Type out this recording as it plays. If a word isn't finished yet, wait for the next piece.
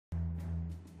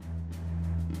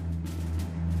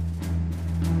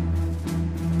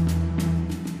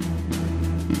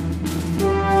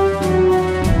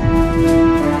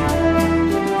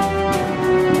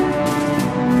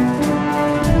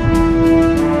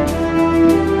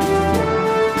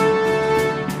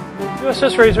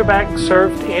USS Razorback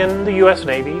served in the U.S.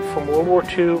 Navy from World War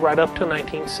II right up to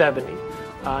 1970. In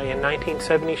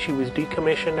 1970, she was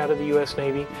decommissioned out of the U.S.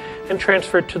 Navy and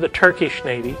transferred to the Turkish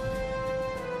Navy.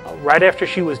 Right after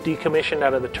she was decommissioned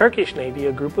out of the Turkish Navy,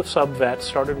 a group of sub-vets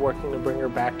started working to bring her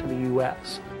back to the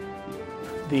U.S.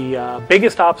 The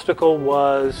biggest obstacle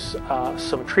was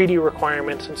some treaty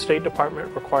requirements and State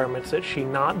Department requirements that she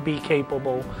not be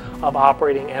capable of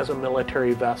operating as a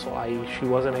military vessel, i.e. she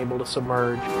wasn't able to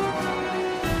submerge.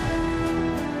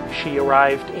 She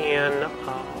arrived in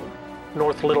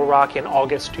North Little Rock in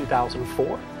August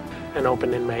 2004 and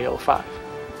opened in May 2005.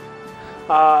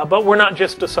 But we're not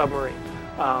just a submarine.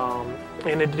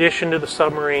 In addition to the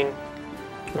submarine,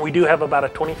 we do have about a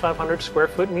 2,500 square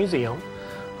foot museum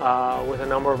with a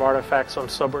number of artifacts on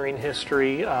submarine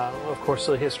history, of course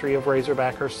the history of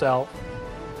Razorback herself.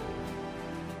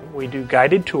 We do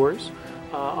guided tours,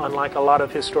 unlike a lot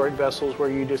of historic vessels where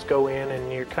you just go in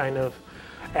and you're kind of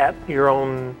at your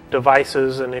own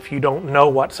devices, and if you don't know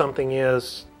what something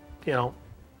is, you know,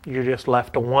 you're just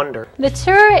left to wonder. The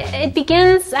tour, it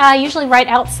begins usually right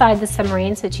outside the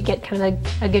submarine so that you get kind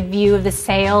of a good view of the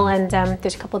sail, and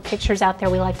there's a couple of pictures out there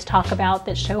we like to talk about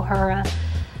that show her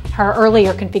her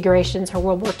earlier configurations, her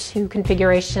World War II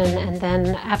configuration, and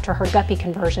then after her guppy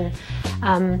conversion.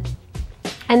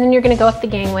 And then you're going to go up the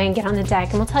gangway and get on the deck,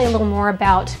 and we'll tell you a little more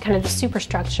about kind of the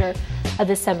superstructure of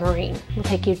the submarine. We'll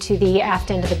take you to the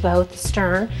aft end of the boat, the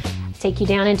stern, take you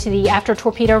down into the after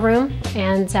torpedo room,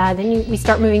 and then we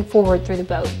start moving forward through the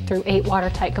boat, through 8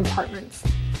 watertight compartments.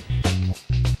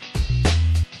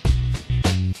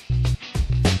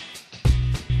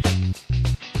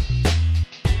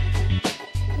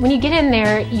 When you get in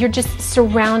there, you're just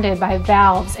surrounded by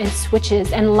valves and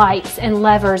switches and lights and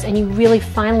levers, and you really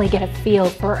finally get a feel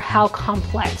for how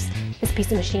complex this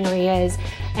piece of machinery is,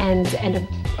 and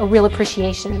a real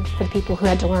appreciation for the people who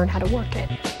had to learn how to work it.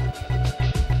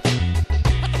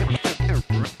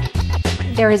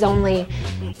 There is only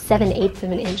 7/8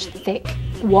 of an inch thick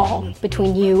wall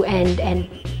between you and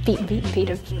feet and feet and feet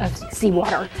of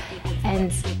seawater,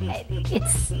 and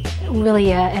it's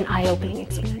really an eye-opening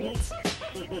experience.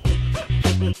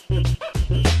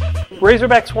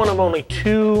 Razorback's one of only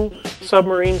 2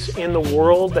 submarines in the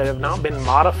world that have not been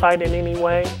modified in any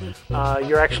way.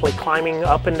 You're actually climbing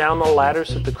up and down the ladders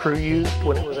that the crew used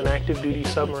when it was an active duty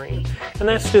submarine. And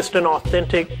that's just an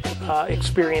authentic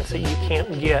experience that you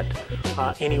can't get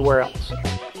anywhere else.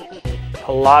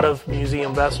 A lot of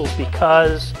museum vessels,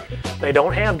 because they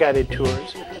don't have guided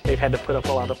tours, they've had to put up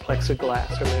a lot of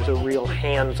plexiglass, and there's a real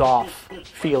hands-off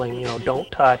feeling, you know, don't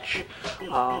touch,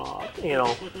 you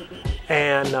know,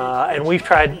 and we've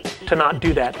tried to not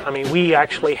do that. I mean, we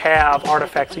actually have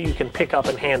artifacts that you can pick up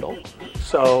and handle,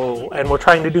 so, and we're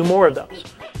trying to do more of those.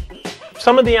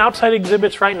 Some of the outside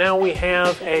exhibits right now, we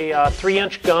have a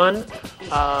 3-inch gun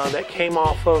that came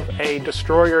off of a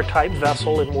destroyer-type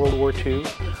vessel in World War II.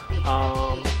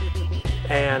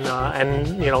 And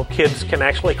you know, kids can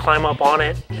actually climb up on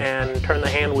it and turn the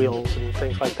hand wheels and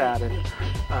things like that. And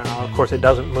of course, it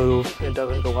doesn't move; it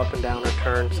doesn't go up and down or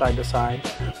turn side to side.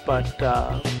 But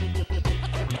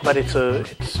it's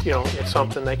you know, it's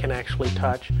something they can actually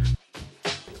touch.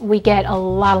 We get a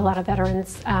lot of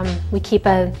veterans. We keep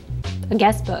a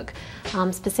guest book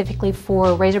specifically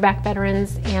for Razorback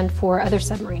veterans and for other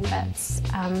submarine vets.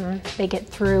 They get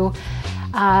through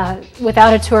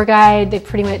without a tour guide.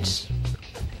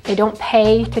 They don't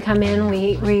pay to come in.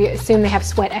 We assume they have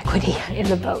sweat equity in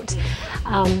the boat.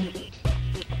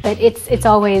 But it's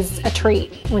always a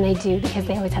treat when they do, because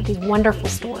they always have these wonderful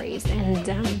stories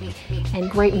and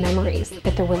great memories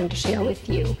that they're willing to share with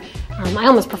you. I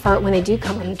almost prefer it when they do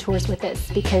come on the tours with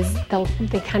us, because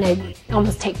they kind of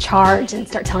almost take charge and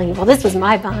start telling you, well, this was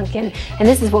my bunk, and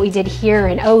this is what we did here,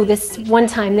 and oh, this one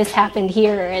time this happened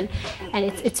here, and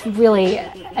it's really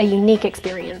a unique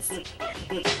experience.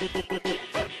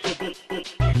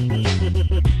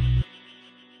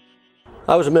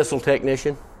 I was a missile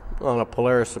technician on a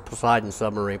Polaris Poseidon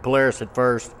submarine. Polaris at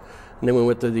first, and then we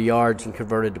went through the yards and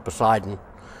converted to Poseidon.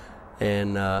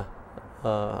 And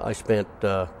I spent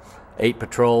 8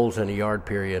 patrols and a yard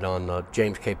period on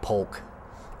James K. Polk,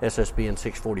 SSBN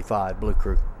 645, Blue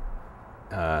Crew.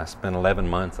 Spent 11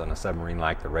 months on a submarine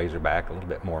like the Razorback, a little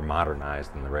bit more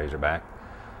modernized than the Razorback.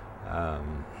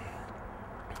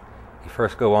 You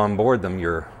first go on board them,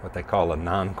 you're what they call a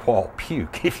non-qual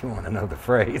puke, if you want to know the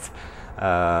phrase.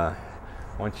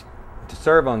 To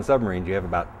serve on submarines, you have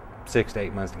about 6 to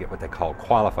 8 months to get what they call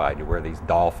qualified. You wear these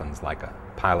dolphins like a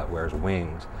pilot wears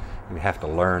wings. You have to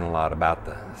learn a lot about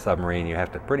the submarine. You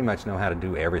have to pretty much know how to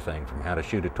do everything, from how to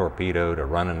shoot a torpedo to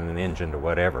running an engine to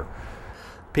whatever.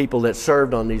 People that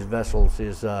served on these vessels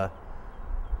is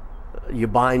you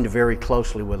bind very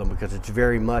closely with them because it's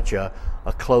very much a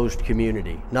closed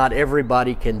community. Not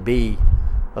everybody can be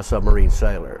a submarine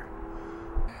sailor.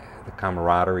 The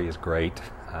camaraderie is great.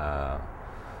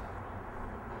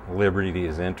 Liberty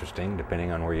is interesting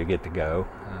depending on where you get to go.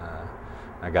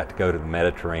 I got to go to the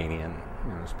Mediterranean,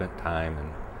 spent time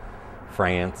in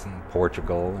France and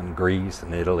Portugal and Greece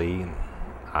and Italy and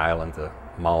islands of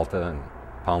Malta and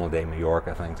Palma de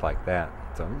Mallorca, things like that.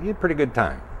 So you had a pretty good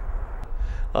time.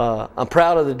 I'm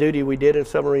proud of the duty we did in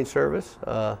submarine service.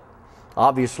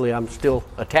 Obviously, I'm still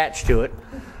attached to it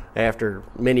after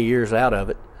many years out of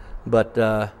it, but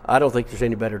I don't think there's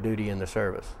any better duty in the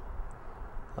service.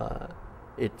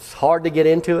 It's hard to get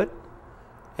into it,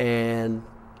 and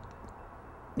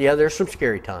yeah, there's some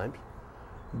scary times,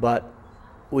 but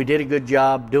we did a good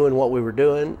job doing what we were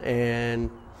doing,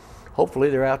 and hopefully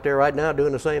they're out there right now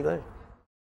doing the same thing.